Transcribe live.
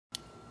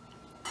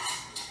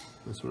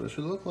That's what it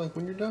should look like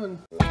when you're done.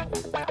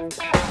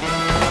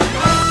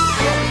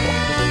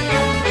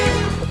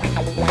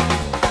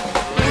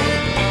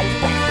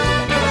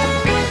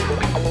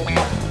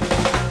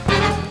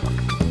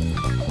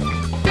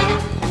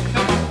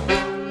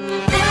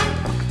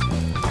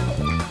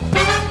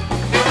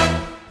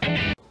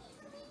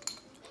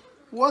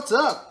 What's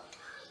up?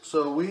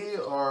 So we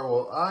are,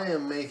 well, I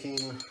am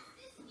making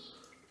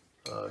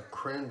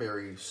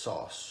cranberry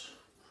sauce.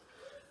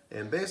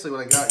 And basically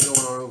what I got going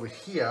on over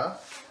here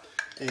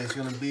is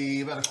going to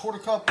be about a quarter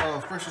cup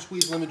of freshly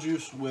squeezed lemon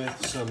juice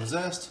with some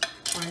zest.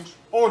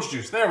 Orange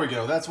juice, there we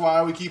go. That's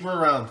why we keep her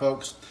around,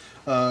 folks.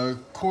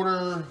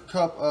 Quarter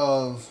cup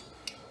of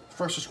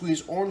freshly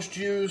squeezed orange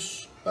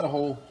juice, about a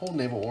whole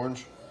navel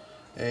orange.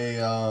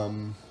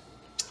 Some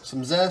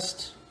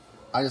zest.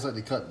 I just like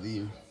to cut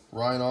the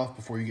rind off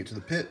before you get to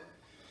the pit.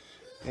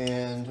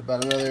 And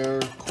about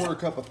another quarter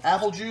cup of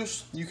apple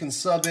juice. You can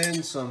sub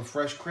in some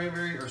fresh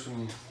cranberry or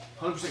some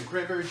 100%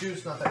 cranberry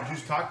juice, not that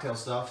juice cocktail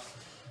stuff,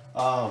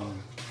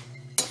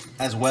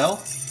 as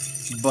well.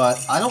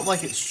 But I don't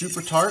like it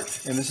super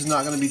tart, and this is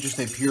not going to be just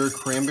a pure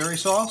cranberry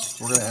sauce.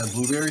 We're going to add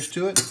blueberries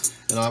to it,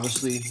 and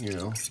obviously, you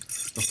know,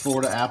 the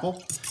Florida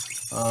apple.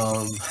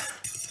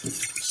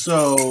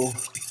 So,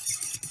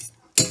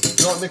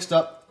 get all it mixed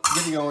up,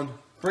 get it going,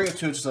 bring it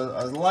to just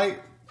a light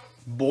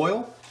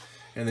boil,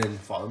 and then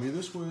follow me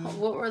this way.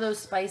 What were those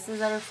spices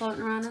that are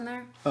floating around in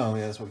there? Oh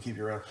yeah, that's what keep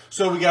you around.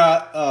 So we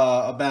got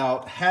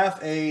about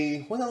half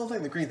a, what's that little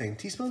thing, the green thing,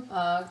 teaspoon?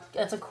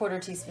 That's a quarter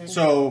teaspoon.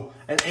 So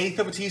an eighth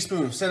of a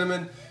teaspoon of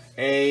cinnamon,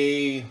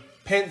 a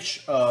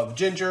pinch of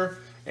ginger,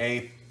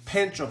 a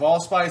pinch of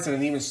allspice, and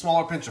an even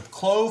smaller pinch of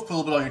clove. Put a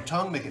little bit on your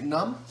tongue, make it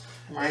numb.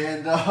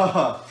 And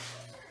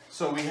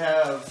so we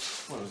have,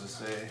 what does this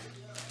say?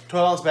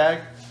 12-ounce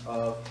bag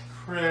of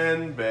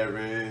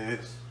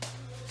cranberries.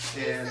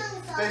 And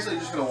basically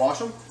just going to wash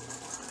them.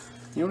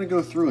 You want to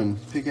go through and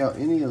pick out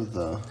any of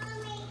the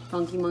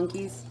funky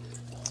monkeys?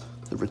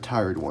 The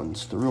retired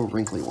ones, the real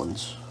wrinkly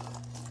ones.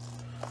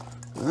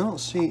 I don't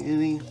see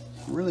any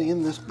really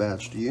in this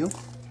batch, do you?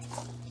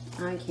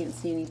 I can't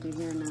see anything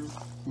here now.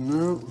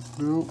 No,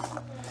 no.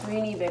 What do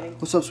you need, baby?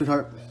 What's up,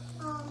 sweetheart?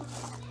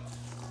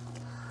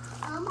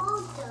 I'm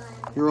all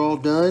done. You're all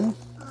done?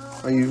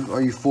 Are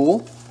you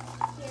full?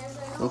 Yes,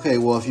 I Okay,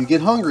 well if you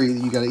get hungry,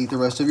 you gotta eat the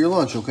rest of your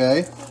lunch,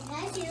 okay?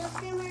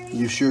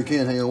 You sure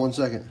can. Hang on one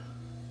second.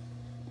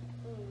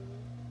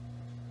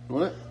 You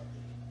want it?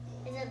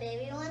 Is it a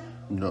baby one?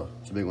 No,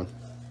 it's a big one.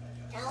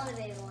 I want a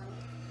baby one.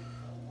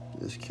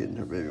 This kid and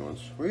her baby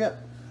ones. Where you at?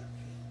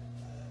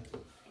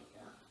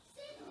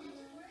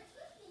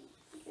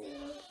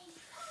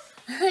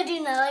 I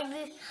do not like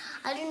this.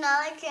 I do not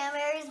like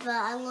cranberries, but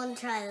I'm going to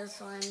try this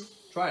one.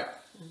 Try it.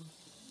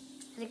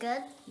 Is it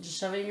good? Just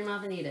shove it in your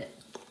mouth and eat it.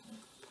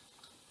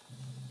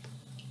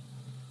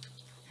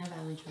 Have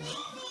Adley try it.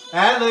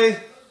 Adley!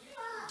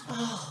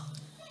 Oh.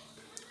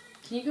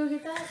 Can you go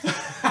get that?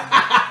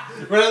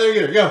 Run out there and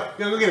get her.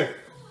 Go. Go get her.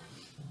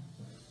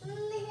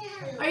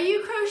 Are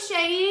you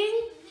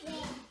crocheting?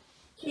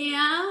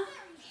 Yeah?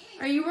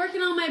 Are you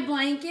working on my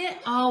blanket?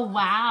 Oh,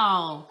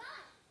 wow.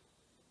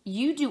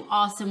 You do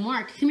awesome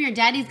work. Come here,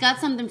 Daddy's got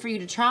something for you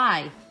to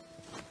try.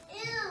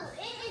 Ew,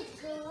 it is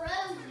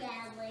gross,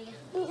 Adley.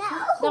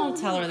 No. Don't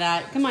tell her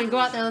that. Come on, go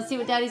out there. Let's see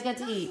what Daddy's got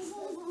to eat.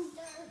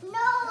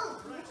 No.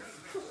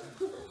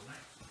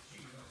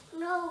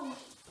 No.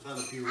 I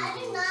do not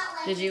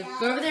like Did you? that.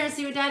 Go over there and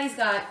see what Daddy's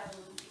got.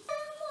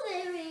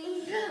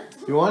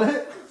 You want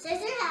it?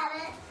 Sister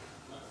had it.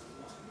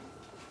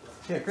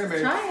 Yeah,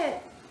 cranberry. Try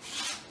it.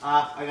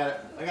 I got it.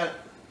 I got it.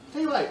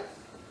 Take a bite.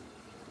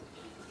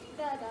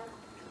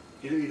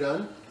 Either you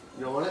done?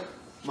 You don't want it?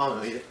 Mom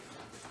will eat it.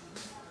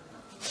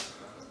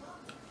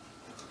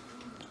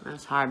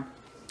 That's hard.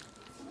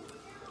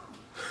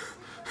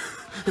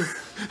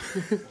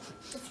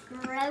 It's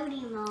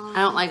grody, Mom. I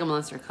don't like them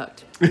unless they're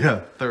cooked.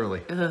 Yeah,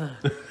 thoroughly. I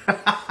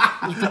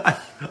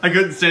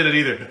couldn't say that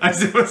either. I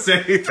didn't want to say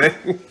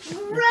anything.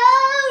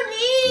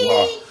 Grody!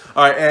 Wow.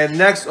 All right, and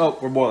next, oh,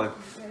 we're boiling.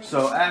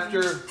 So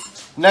after,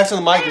 next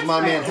on the mic is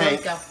my man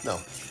Hank. No.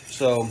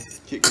 So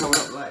keep coming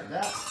up like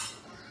that.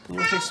 And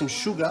you take some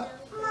sugar.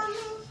 4,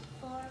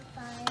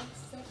 5,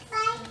 6,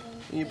 7.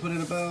 And you put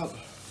in about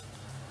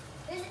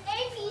There's 8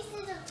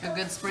 pieces of A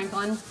good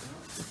sprinkling.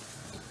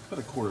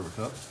 a quarter of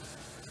a cup.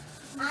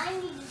 I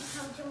need you to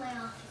come to my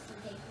office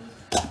and take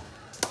these.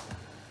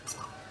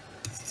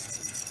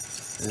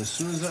 And as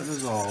soon as that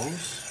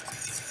dissolves,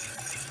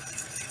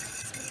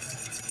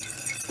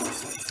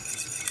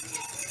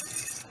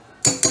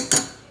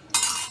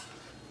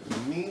 in the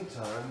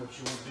meantime, what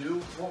you will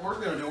do, what we're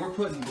going to do, we're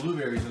putting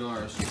blueberries in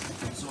ours.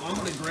 So I'm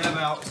going to grab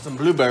out some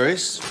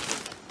blueberries,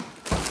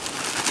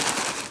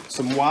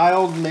 some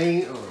wild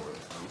Maine,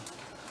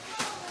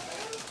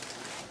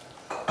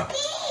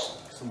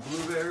 some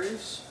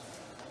blueberries.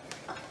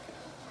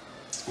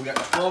 We got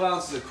 12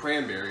 ounces of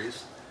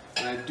cranberries,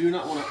 and I do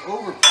not want to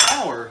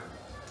overpower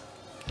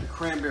the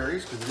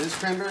cranberries because it is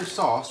cranberry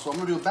sauce. So I'm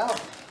gonna do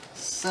about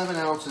 7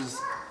 ounces,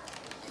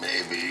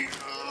 maybe.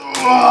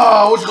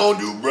 Oh, what you gonna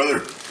do,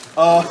 brother?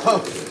 of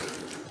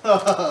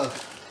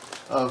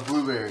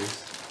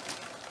blueberries.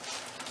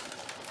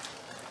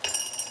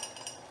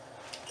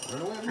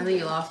 I think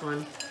you lost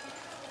one.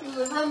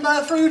 Run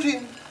by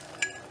fruiting.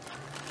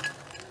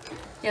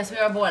 Yes, we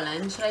are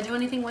boiling. Should I do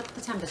anything with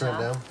the temperature? Turn it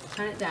down.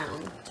 Turn it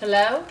down. To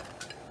low?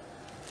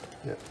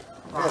 Yep.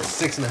 I got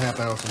 6.5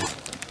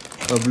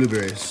 ounces of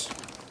blueberries.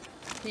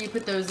 Do you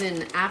put those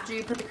in after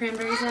you put the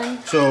cranberries in?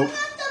 So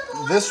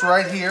this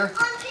right here,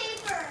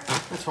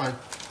 that's fine.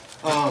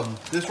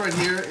 This right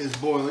here is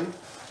boiling.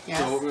 Yes.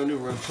 So what we're gonna do,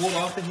 we're gonna pull it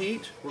off the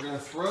heat. We're gonna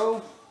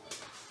throw,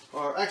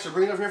 or actually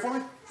bring it over here for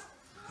me.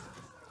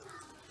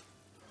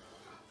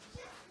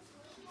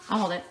 I'll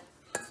hold it.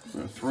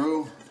 We're gonna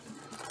throw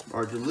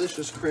our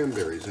delicious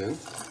cranberries in.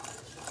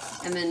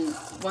 And then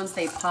once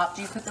they pop,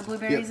 do you put the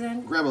blueberries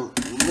in? Grab a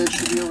lid,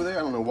 should be over there.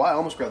 I don't know why. I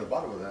almost grabbed the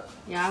bottom of that.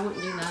 Yeah, I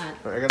wouldn't do that.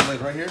 All right, I got a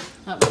lid right here.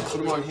 Oh. Put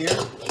them on here.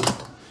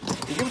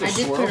 I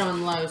did put it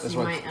on low, so you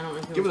might, I don't know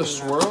if you give it a want to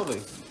swirl to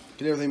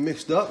get everything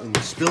mixed up and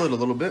spill it a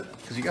little bit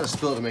because you got to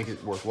spill it to make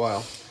it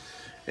worthwhile.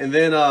 And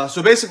then,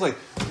 so basically,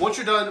 once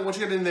you're done, once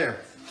you get in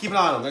there, keep an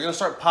eye on them. They're going to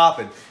start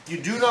popping.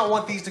 You do not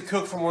want these to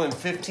cook for more than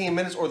 15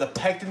 minutes or the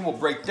pectin will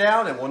break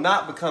down and will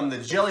not become the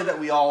jelly that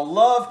we all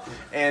love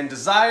and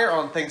desire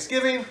on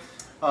Thanksgiving.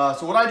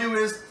 So what I do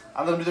is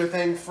I let them do their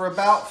thing for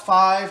about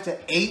 5 to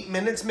 8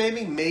 minutes,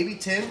 maybe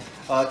 10,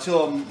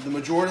 till the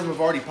majority of them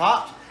have already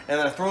popped. And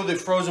then I throw the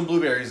frozen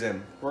blueberries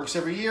in. Works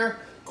every year,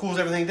 cools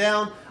everything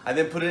down. I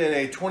then put it in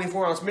a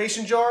 24-ounce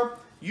mason jar.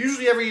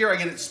 Usually every year I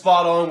get it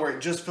spot on where it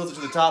just fills it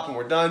to the top and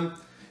we're done.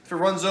 If it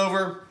runs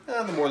over,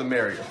 the more the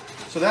merrier.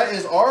 So that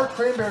is our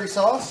cranberry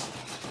sauce.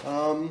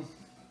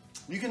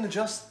 You can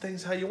adjust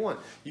things how you want.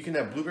 You can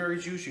have blueberry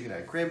juice, you can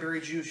add cranberry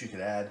juice, you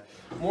can add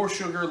more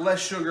sugar, less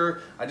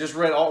sugar. I just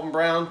read Alton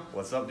Brown.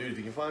 What's up, dude? If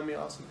you can find me,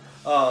 awesome.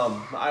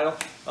 Idol.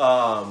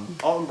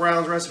 Alton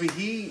Brown's recipe,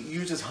 he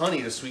uses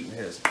honey to sweeten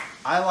his.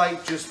 I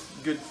like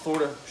just good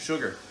Florida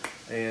sugar.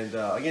 And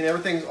again,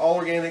 everything's all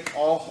organic,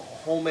 all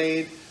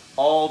homemade,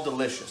 all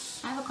delicious.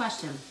 I have a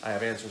question. I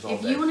have answers all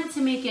day. If you wanted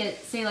to make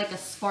it, say, like a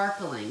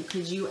sparkling,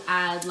 could you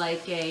add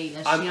like a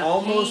I'm champagne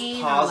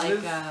almost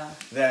positive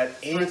like that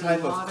any type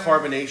of water?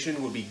 carbonation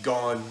would be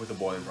gone with the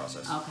boiling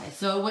process. Okay,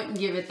 so it wouldn't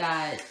give it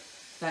that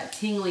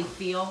tingly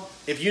feel?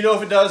 If you know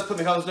if it does, put in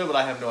the comments below, but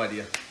I have no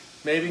idea.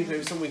 Maybe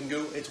something we can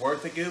Google. It's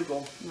worth a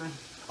Google. Right.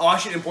 Oh, I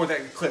should import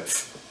that clip.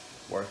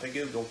 Worth a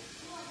Google.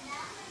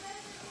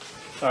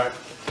 All right.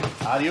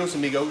 Adios,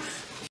 amigos.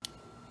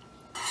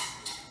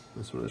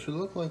 That's what it should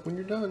look like when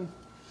you're done.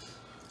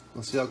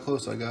 Let's see how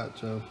close I got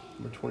to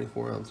my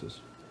 24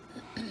 ounces.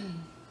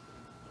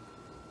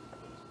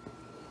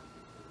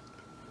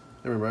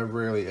 Remember, I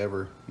rarely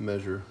ever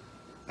measure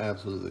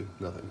absolutely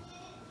nothing.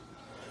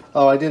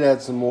 Oh, I did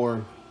add some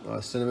more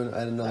cinnamon.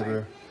 I added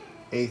another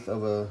 1/8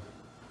 of a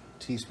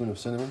teaspoon of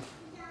cinnamon.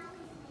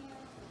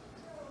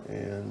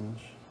 And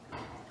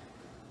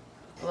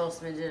A little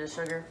smidget of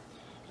sugar.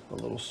 a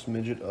little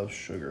smidget of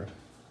sugar.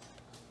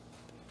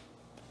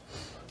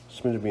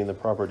 Smidget being the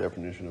proper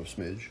definition of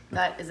smidge.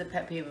 That is a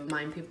pet peeve of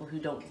mine, people who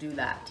don't do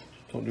that.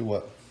 Don't do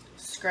what?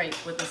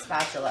 Scrape with the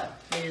spatula.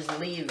 They just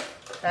leave.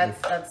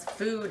 That's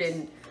food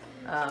and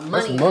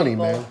money. That's money,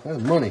 people. man.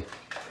 That's money.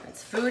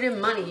 It's food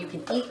and money. You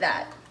can eat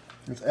that.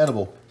 It's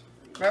edible.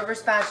 Rubber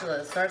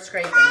spatula. Start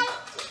scraping.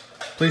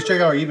 Please check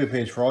out our eBay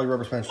page for all your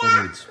rubber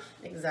spatula needs.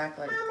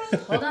 Exactly.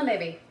 Hold on,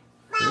 baby.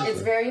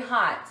 It's very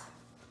hot.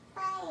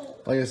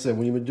 Like I said,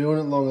 when you've been doing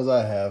it as long as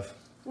I have.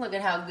 Look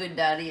at how good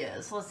Daddy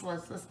is.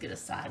 Let's get a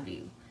side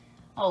view.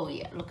 Oh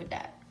yeah, look at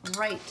that.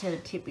 Right to the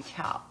tippy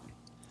top.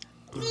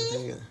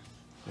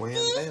 Wham,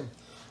 bam.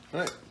 All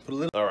right, put a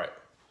lid. All right.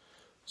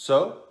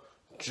 So,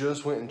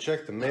 just went and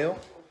checked the mail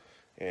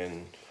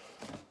and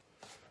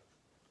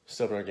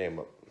stepping our game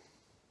up.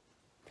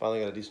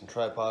 Finally got a decent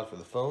tripod for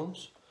the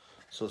phones,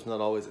 so it's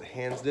not always at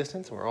hand's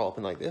distance. And we're all up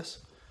in like this.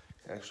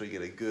 Actually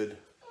get a good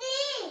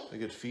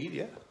feed.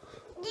 Yeah.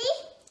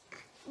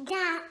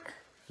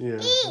 Yeah,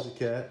 there's a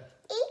cat.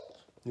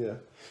 Yeah.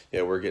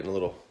 Yeah, we're getting a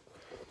little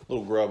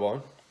grub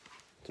on.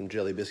 Some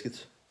jelly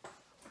biscuits.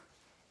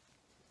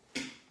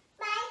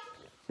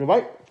 You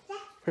bite?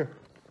 Here.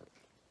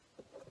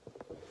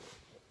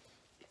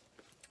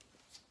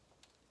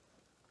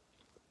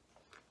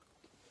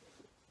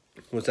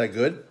 Was that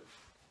good?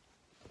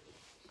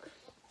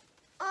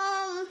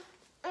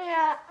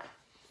 Yeah.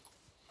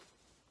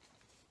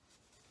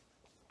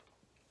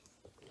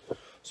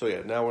 So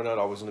yeah, now we're not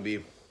always going to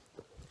be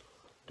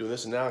doing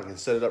this, and now I can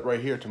set it up right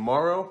here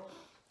tomorrow.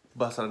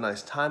 Bust out a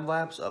nice time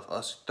lapse of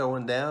us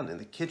throwing down in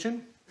the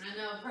kitchen. I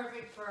know,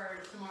 perfect for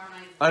tomorrow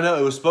night. I know,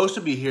 it was supposed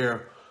to be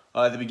here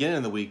at the beginning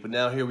of the week, but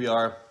now here we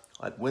are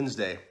at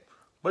Wednesday.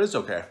 But it's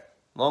okay, as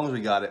long as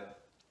we got it.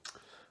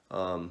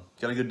 Got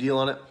a good deal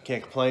on it,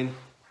 can't complain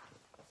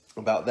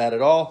about that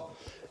at all.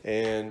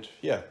 And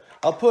yeah,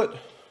 I gotta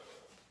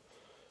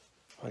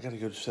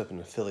go set up an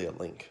affiliate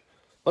link.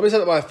 Let me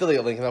set up my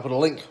affiliate link and I'll put a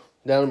link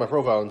down in my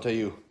profile and tell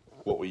you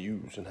what we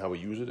use and how we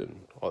use it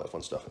and all that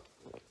fun stuff.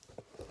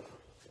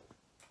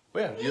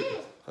 But yeah,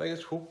 I think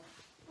it's cool.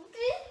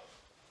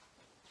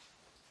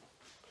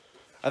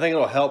 I think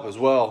it'll help as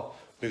well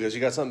because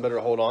you got something better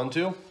to hold on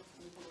to.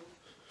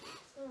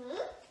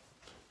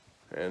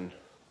 And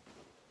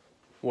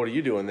what are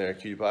you doing there,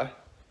 cutie pie?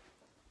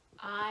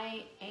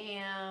 I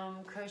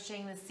am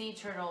crocheting the sea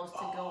turtles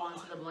to go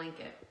onto the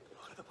blanket.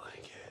 Look at the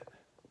blanket.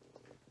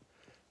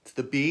 It's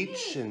the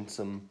beach and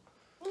some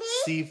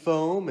sea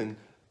foam and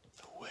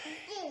the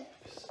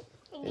waves.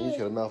 And you just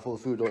got a mouthful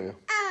of food, don't you?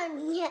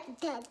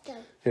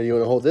 Here, you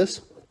want to hold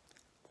this?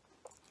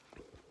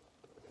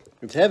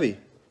 It's heavy.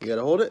 You got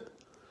to hold it.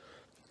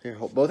 Here,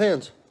 hold both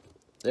hands.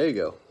 There you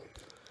go.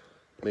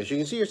 Make sure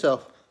you can see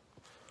yourself.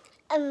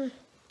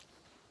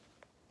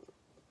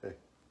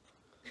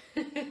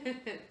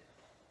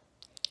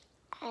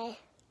 Hey.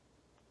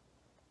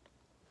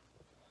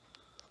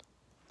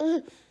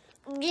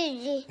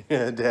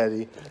 Yeah,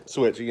 Daddy.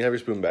 Switch. You can have your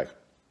spoon back.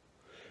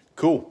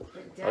 Cool.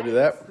 I'll do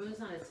that. Spoon's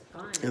not as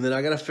fun. And then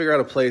I gotta figure out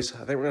a place. I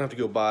think we're gonna have to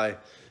go buy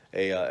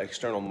a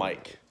external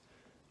mic.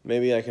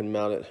 Maybe I can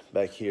mount it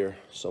back here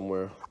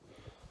somewhere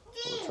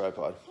on a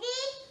tripod.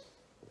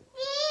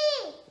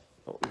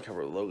 Oh, we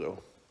cover the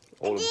logo.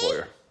 Old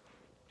employer.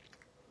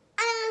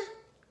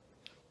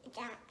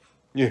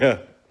 Yeah.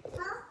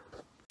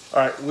 All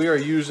right, we are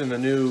using the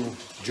new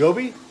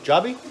Joby,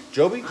 Joby,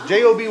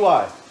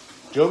 J-O-B-Y,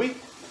 Joby,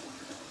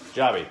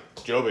 Joby.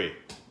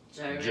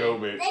 They got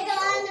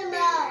on the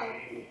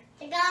road.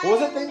 What was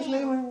that thing's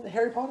name in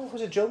Harry Potter?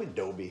 Was it Joby?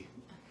 Dobby.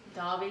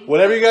 Dobby.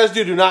 Whatever you guys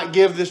do not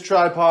give this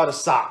tripod a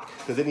sock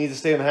because it needs to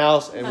stay in the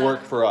house and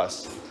work for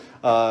us.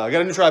 I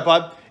got a new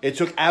tripod. It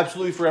took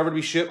absolutely forever to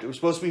be shipped. It was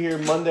supposed to be here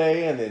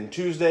Monday and then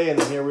Tuesday, and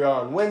then here we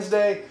are on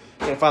Wednesday,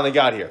 and it finally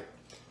got here.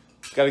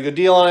 Got a good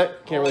deal on it.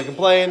 Can't really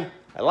complain.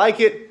 I like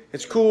it.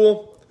 It's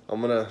cool.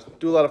 I'm going to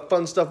do a lot of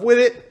fun stuff with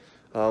it.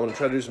 I'm going to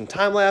try to do some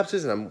time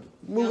lapses, and I'm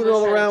moving it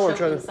all around. I'm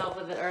trying to.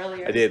 With it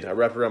earlier. I did. I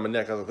wrapped it around my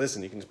neck. I was like,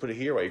 listen, you can just put it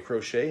here while you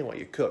crochet and while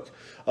you cook.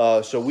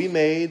 So we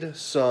made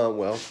some,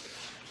 well,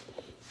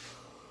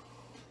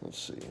 let's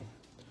see.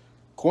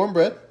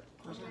 Cornbread.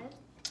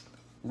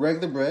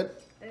 Regular bread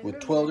with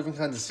 12 different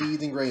kinds of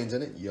seeds and grains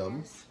in it.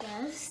 Yum.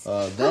 Yes.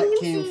 That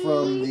came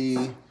from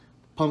the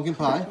pumpkin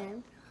pie.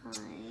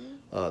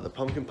 The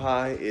pumpkin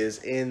pie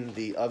is in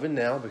the oven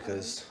now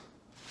because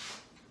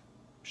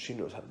she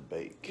knows how to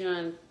bake. Do you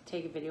want to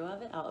take a video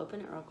of it? I'll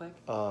open it real quick.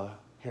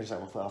 Here's that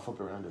one. I'll flip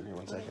it around in here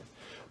 1 second.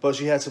 But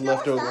she had some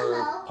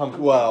leftover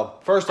pumpkin. Well,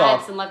 first I had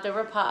off, some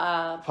leftover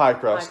pie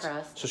crust.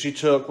 So she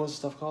took, what's the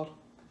stuff called?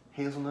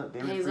 Hazelnut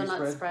dairy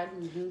free spread.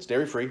 Mm-hmm. It's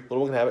dairy free.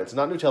 Little one can have it. It's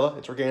not Nutella.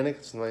 It's organic.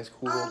 It's a nice,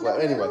 cool.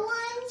 Anyway,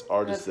 it's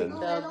artisan.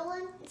 The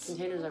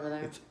containers over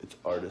there. It's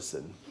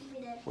artisan.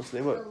 What's the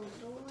name of it?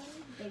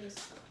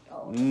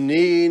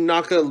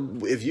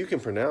 If you can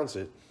pronounce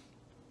it,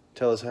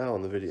 tell us how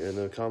in the video in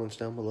the comments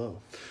down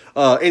below.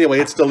 Anyway,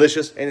 it's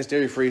delicious and it's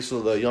dairy free. So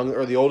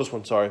the oldest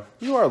one, sorry,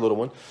 you are a little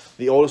one.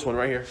 The oldest one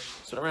right here.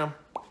 Sit around.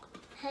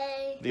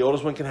 Hey. The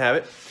oldest one can have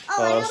it.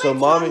 Oh, so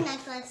mommy,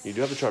 necklace. you do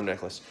have the charm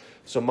necklace.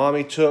 So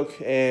mommy took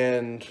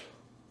and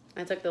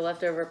I took the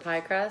leftover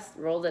pie crust,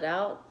 rolled it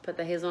out, put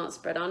the hazelnut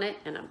spread on it,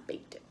 and I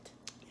baked it.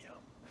 yeah.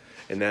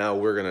 And now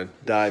we're gonna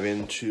dive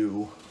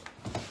into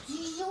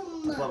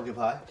pumpkin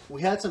pie.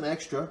 We had some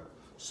extra,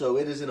 so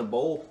it is in a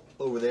bowl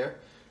over there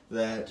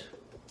that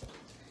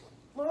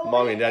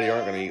mommy and daddy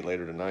aren't gonna eat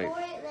later tonight.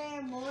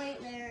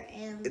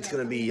 And It's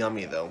gonna be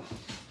yummy though.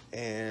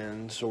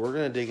 And so we're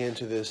gonna dig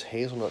into this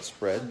hazelnut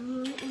spread.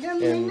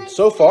 And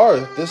so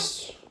far,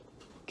 this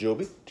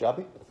Joby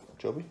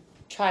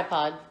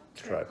Tripod.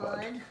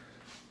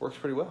 works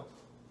pretty well.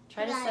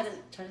 Try to set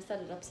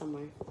it up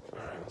somewhere. All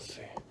right, let's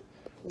see.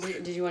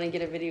 Did you want to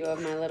get a video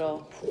of my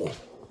little?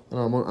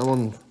 I'm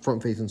on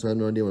front facing, so I have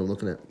no idea what I'm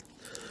looking at.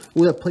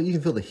 Ooh, that plate, you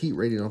can feel the heat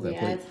radiating off that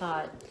plate. Yeah, it's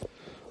hot.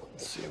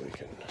 Let's see if we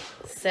can.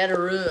 Set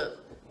her up.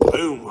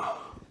 Boom.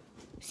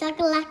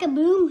 Shakalaka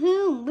boom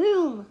boom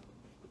boom.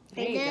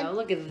 There you go.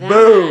 Look at that.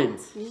 Boom.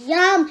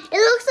 Yum! It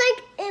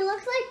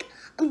looks like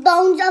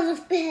bones of a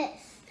fish.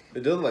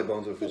 It does look like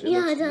bones of fish. Yeah,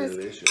 looks it does.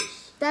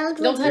 delicious. That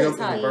looks Don't like touch it.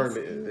 hot. Burn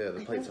it. Yeah,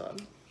 the plate's hot.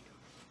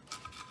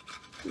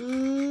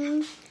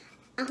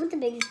 I want the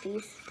biggest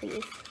piece,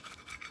 please.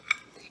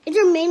 It's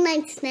your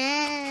midnight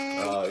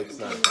snack. It's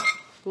not hot.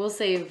 We'll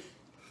save.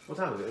 What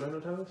time is it? Remember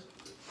what time it is?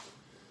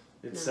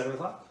 It's 7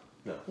 o'clock?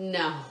 No.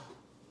 No.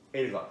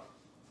 8 o'clock.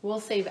 We'll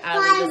save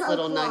Adley this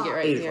little 5 nugget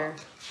right 8 here.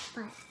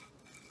 But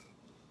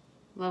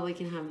Well, we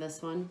can have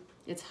this one.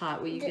 It's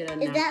hot. Will you get a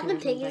is that the napkin or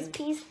biggest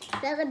something? piece?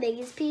 Is that the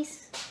biggest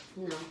piece?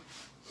 No.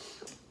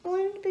 I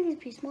want the biggest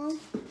piece, Mom.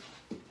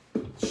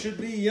 Should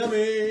be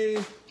yummy.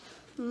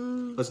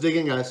 Let's dig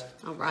in, guys.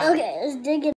 All right. Okay, let's dig it.